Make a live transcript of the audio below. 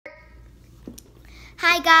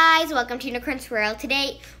Hi guys, welcome to Unicorn's World.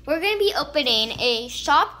 Today we're going to be opening a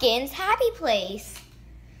Shopkins Happy Place.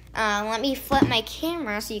 Let me flip my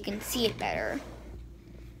camera so you can see it better.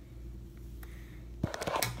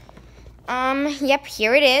 Yep,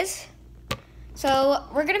 here it is. So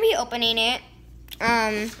we're going to be opening it.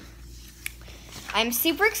 I'm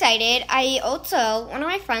super excited. One of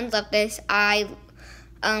my friends loved this. I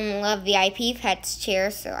love VIP Pets chair,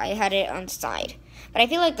 so I had it on the side. But I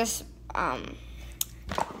feel like this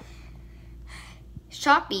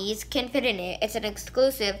Shoppies can fit in it. It's an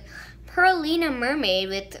exclusive Perlina mermaid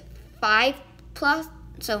with 5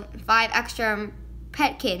 extra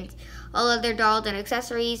petkins. All other dolls and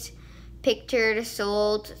accessories pictured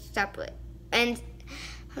sold separate.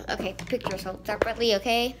 Pictures sold separately,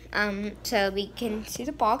 okay? So we can see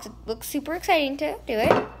the box. It looks super exciting to do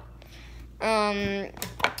it. And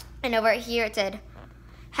over here it said,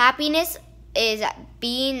 happiness is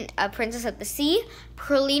being a princess of the sea.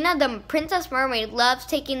 Perlina, the princess mermaid, loves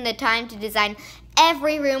taking the time to design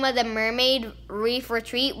every room of the mermaid reef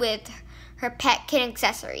retreat with her petkin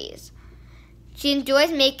accessories. She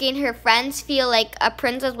enjoys making her friends feel like a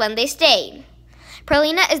princess when they stay.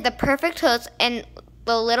 Perlina is the perfect host, and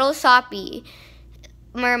the little Shoppy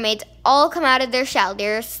mermaids all come out of their shell.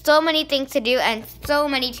 There are so many things to do and so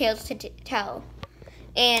many tales to tell.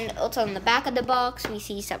 And also on the back of the box, we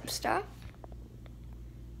see some stuff.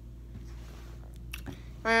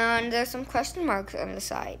 And there's some question marks on the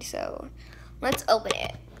side, so let's open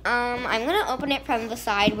it. I'm gonna open it from the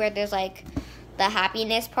side where there's like the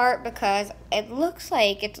happiness part, because it looks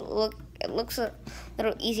like it looks a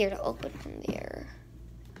little easier to open from there.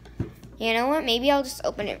 You know what? Maybe I'll just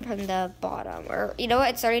open it from the bottom, or you know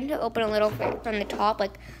what? It's starting to open a little bit from the top,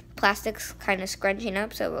 like the plastic's kind of scrunching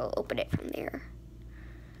up, so we'll open it from there.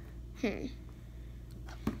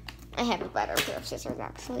 I have a better pair of scissors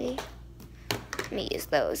actually. Let me use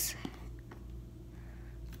those.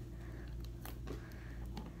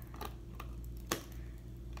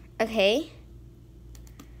 Okay.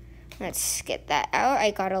 Let's get that out.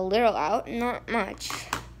 I got a little out, not much,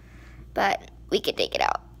 but we can take it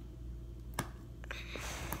out.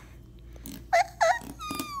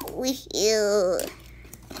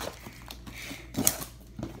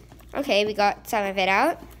 Okay, we got some of it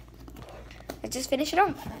out. Let's just finish it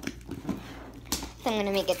off. So I'm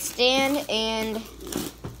gonna make it stand and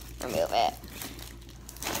remove it.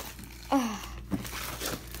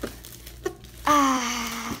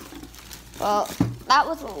 Well, that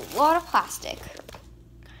was a lot of plastic.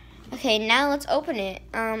 Okay, now let's open it.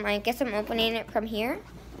 I guess I'm opening it from here.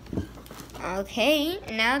 Okay,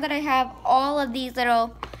 now that I have all of these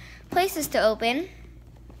little places to open,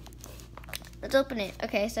 let's open it.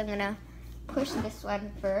 Okay, so I'm gonna push this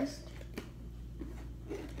one first.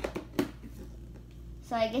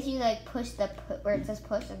 So I guess you like push where it says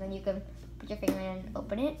push, and then you can put your finger in and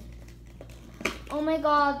open it. Oh my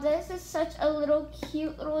god, this is such a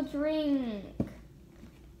cute little drink.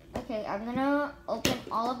 Okay, I'm gonna open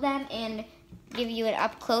all of them and give you an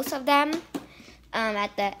up close of them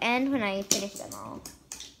at the end when I finish them all.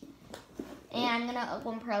 And I'm gonna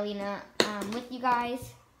open Perlina with you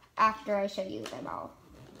guys after I show you them all.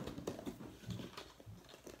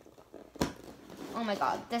 Oh my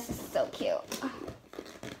god, this is so cute.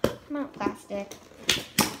 Come on, plastic.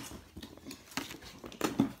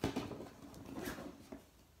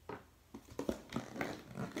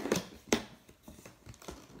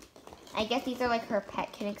 I guess these are like her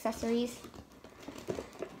petkin accessories.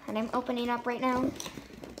 And I'm opening up right now.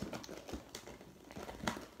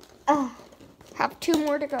 Have 2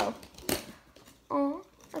 more to go. Oh,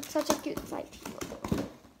 that's such a cute side table.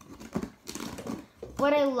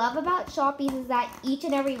 What I love about Shoppies is that each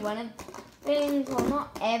and every one of things, well,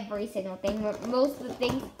 not every single thing, but most of the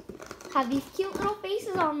things have these cute little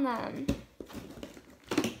faces on them.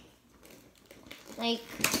 Like,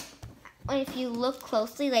 if you look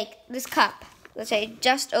closely, like this cup, which I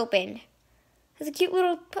just opened, has a cute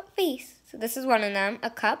little face. So this is one of them, a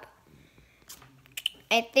cup.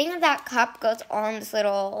 I think that cup goes on this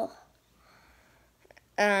little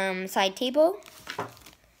side table,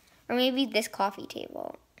 or maybe this coffee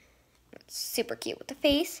table. It's super cute with the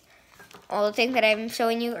face. All the things that I'm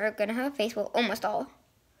showing you are gonna have a face, well, almost all.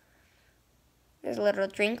 There's a little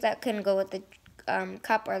drink that can go with the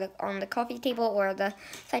cup or on the coffee table or the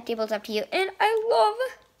side table. It's up to you. And I love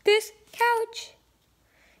this couch.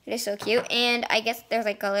 It is so cute. And I guess there's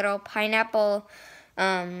like a little pineapple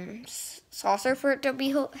saucer for it to be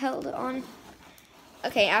held on.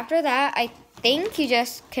 Okay, after that, I think you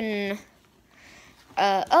just can...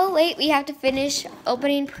 oh wait, we have to finish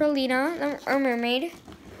opening Perlina, our mermaid.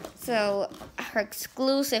 So, her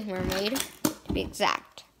exclusive mermaid. to be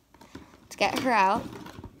exact. Let's get her out.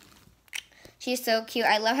 She's so cute.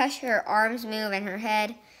 I love how her arms move and her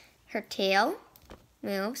head, her tail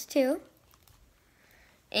moves too.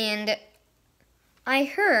 And I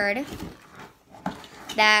heard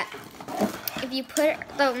that if you put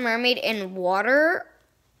the mermaid in water,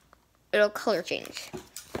 it'll color change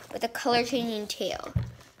with a color changing tail.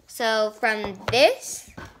 So from this,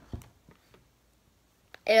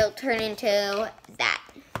 it'll turn into that.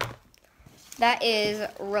 That is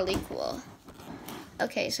really cool.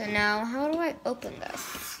 Okay, so now how do I open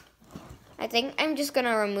this? I think I'm just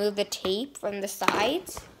gonna remove the tape from the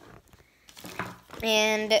sides.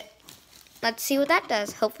 And let's see what that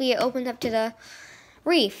does. Hopefully it opens up to the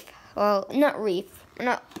reef. Well, not reef. We're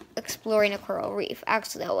not exploring a coral reef.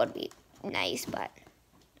 Actually, that would be nice, but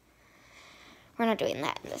we're not doing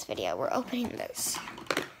that in this video. We're opening this.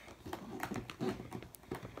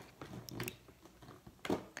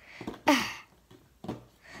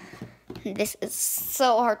 This is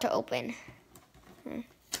so hard to open.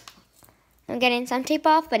 I'm getting some tape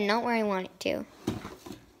off, but not where I want it to.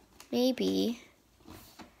 Maybe.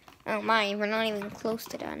 Oh my, we're not even close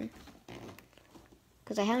to done.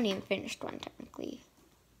 Because I haven't even finished one technically.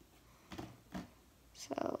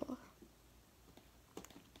 So.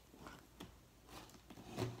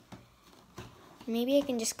 Maybe I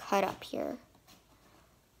can just cut up here.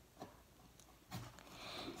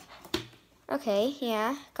 Okay,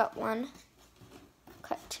 yeah, got one.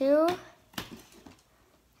 Cut two.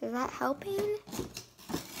 Is that helping?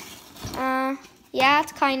 Yeah,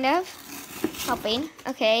 it's kind of helping.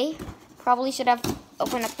 Okay, probably should have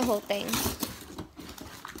opened up the whole thing.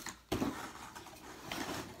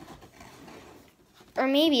 Or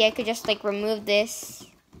maybe I could just like remove this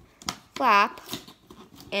flap,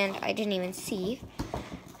 and I didn't even see.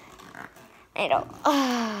 I don't.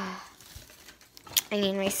 I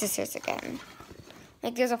need my scissors again.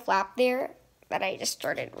 Like there's a flap there that I just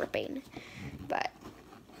started ripping. But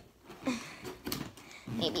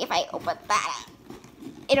maybe if I open that,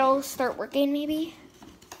 it'll start working maybe?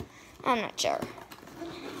 I'm not sure.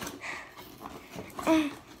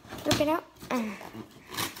 Rip it out.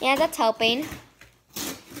 Yeah, that's helping.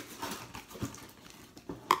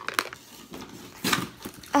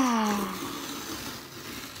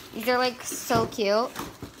 These are like so cute.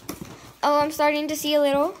 Oh, I'm starting to see a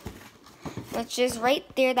little, which is right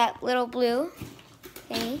there, that little blue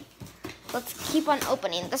thingy. Let's keep on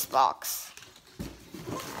opening this box.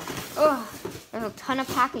 Oh, there's a ton of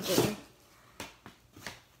packaging.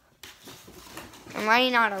 I'm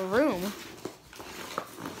running out of room.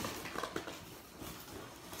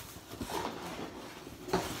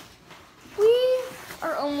 We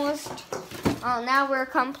are almost, oh, now we're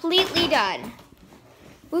completely done.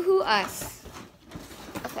 Woohoo us.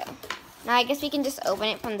 Okay. Now I guess we can just open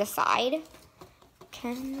it from the side.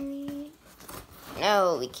 Can we?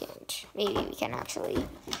 No, we can't. Maybe we can actually.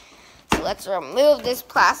 So let's remove this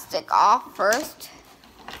plastic off first.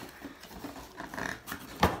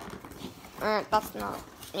 That's not.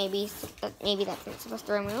 Maybe that's not supposed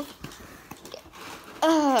to remove. Yeah.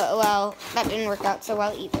 Well, that didn't work out so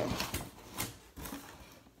well either.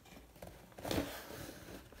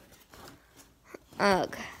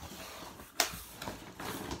 Ugh.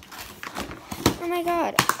 Oh my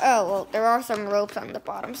god. Oh, well, there are some ropes on the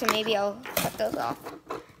bottom, so maybe I'll cut those off.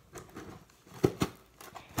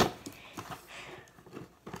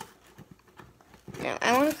 No,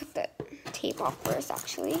 I want to cut the tape off first,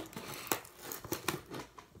 actually.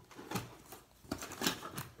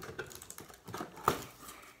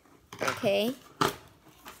 Okay.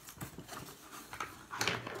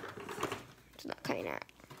 It's not cutting out.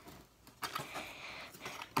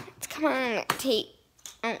 Come on, tape.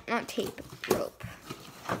 Oh, not tape, rope.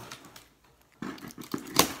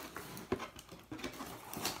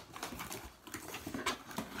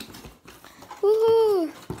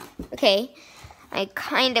 Woohoo! Okay, I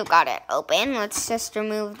kind of got it open. Let's just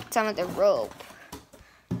remove some of the rope.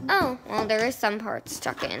 Oh, well, there is some parts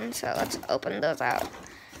stuck in, so let's open those out.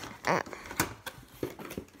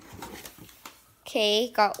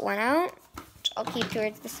 Okay, got one out, which I'll keep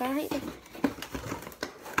towards the side.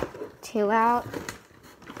 Two out.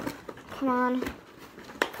 Come on.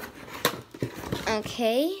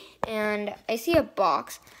 Okay, and I see a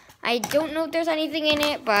box. I don't know if there's anything in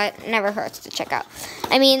it, but never hurts to check out.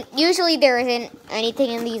 I mean, usually there isn't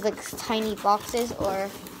anything in these like tiny boxes, or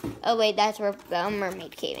oh wait, that's where the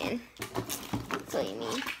mermaid came in. That's what you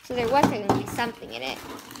mean. So there was going to be something in it.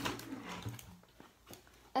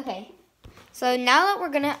 Okay. So now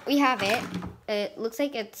that we have it, it looks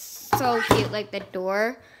like it's so cute, like the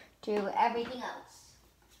door to everything else.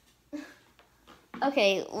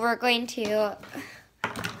 Okay, we're going to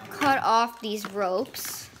cut off these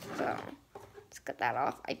ropes. So let's cut that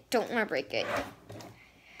off. I don't want to break it.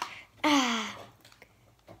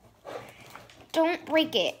 Don't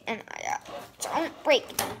break it. And don't break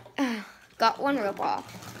it. Got one rope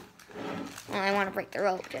off. Well, I want to break the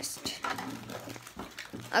rope just.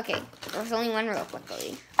 Okay, there's only one rope,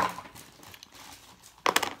 luckily.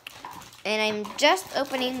 And I'm just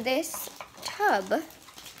opening this tub.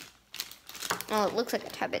 Well, it looks like a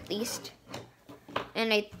tub at least.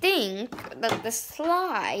 And I think that the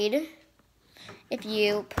slide, if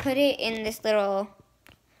you put it in this little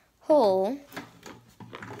hole,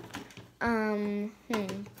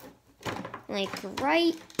 like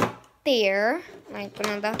right there, like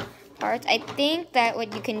one of the parts, I think that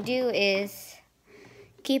what you can do is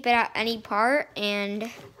keep it at any part, and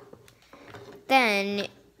then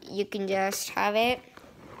you can just have it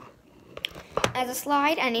as a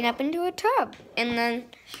slide ending up into a tub. And then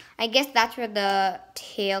I guess that's where the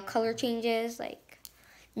tail color changes. Like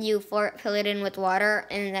you fill it in with water,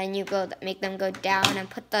 and then you make them go down and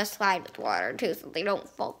put the slide with water too, so they don't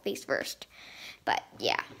fall face first. But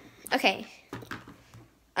yeah, okay.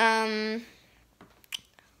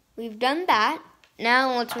 We've done that.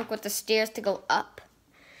 Now let's work with the stairs to go up.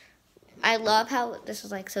 I love how this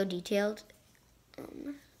is like so detailed.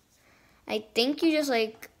 I think you just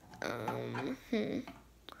like,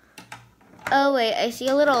 Oh wait, I see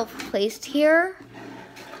a little place here,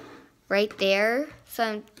 right there. So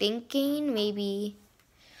I'm thinking maybe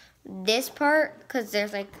this part, because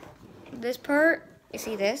there's like this part, you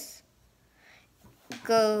see this?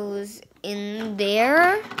 Goes in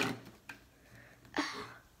there.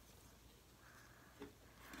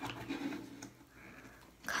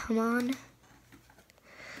 Come on.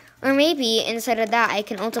 Or maybe instead of that, I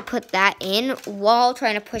can also put that in while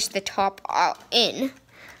trying to push the top out in.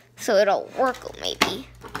 So it'll work maybe.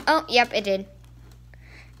 Oh, yep, it did.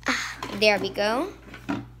 There we go.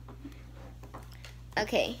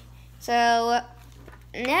 Okay, so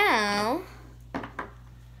now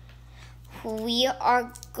we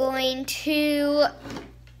are going to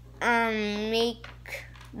make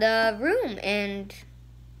the room and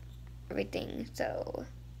everything. So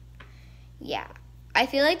yeah, I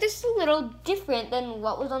feel like this is a little different than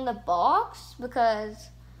what was on the box, because,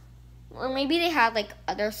 or maybe they had like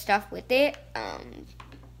other stuff with it.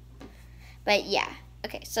 But yeah,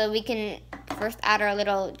 okay, so we can first add our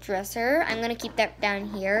little dresser. I'm gonna keep that down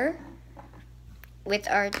here with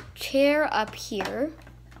our chair up here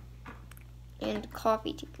and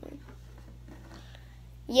coffee table.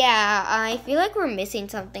 Yeah, I feel like we're missing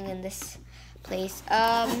something in this place.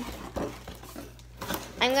 I'm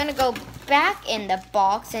gonna go back in the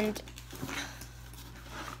box and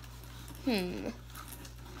it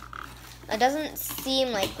doesn't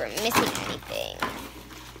seem like we're missing anything.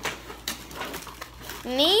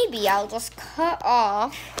 Maybe I'll just cut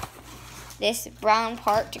off this brown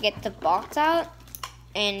part to get the box out,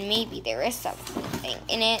 and maybe there is something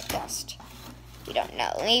in it, just we don't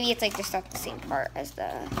know. Maybe it's like just not the same part as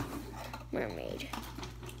the mermaid.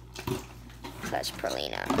 So that's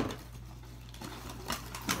Perlina.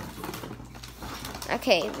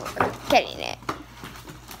 Okay, we're getting it.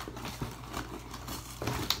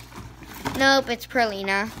 Nope, it's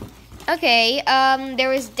Perlina. Okay, there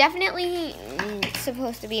was definitely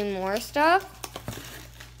supposed to be more stuff.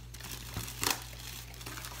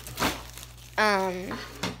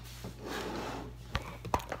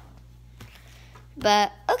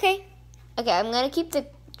 But okay. Okay, I'm gonna keep the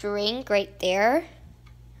drink right there.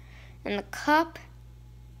 And the cup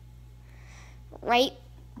right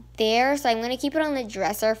there. So I'm gonna keep it on the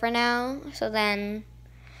dresser for now. So then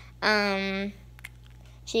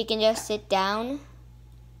she can just sit down.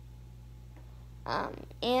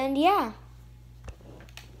 And yeah.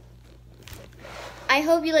 I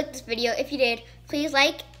hope you liked this video. If you did, please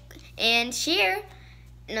like and share.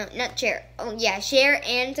 No, not share. Oh yeah, share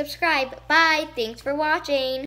and subscribe. Bye. Thanks for watching.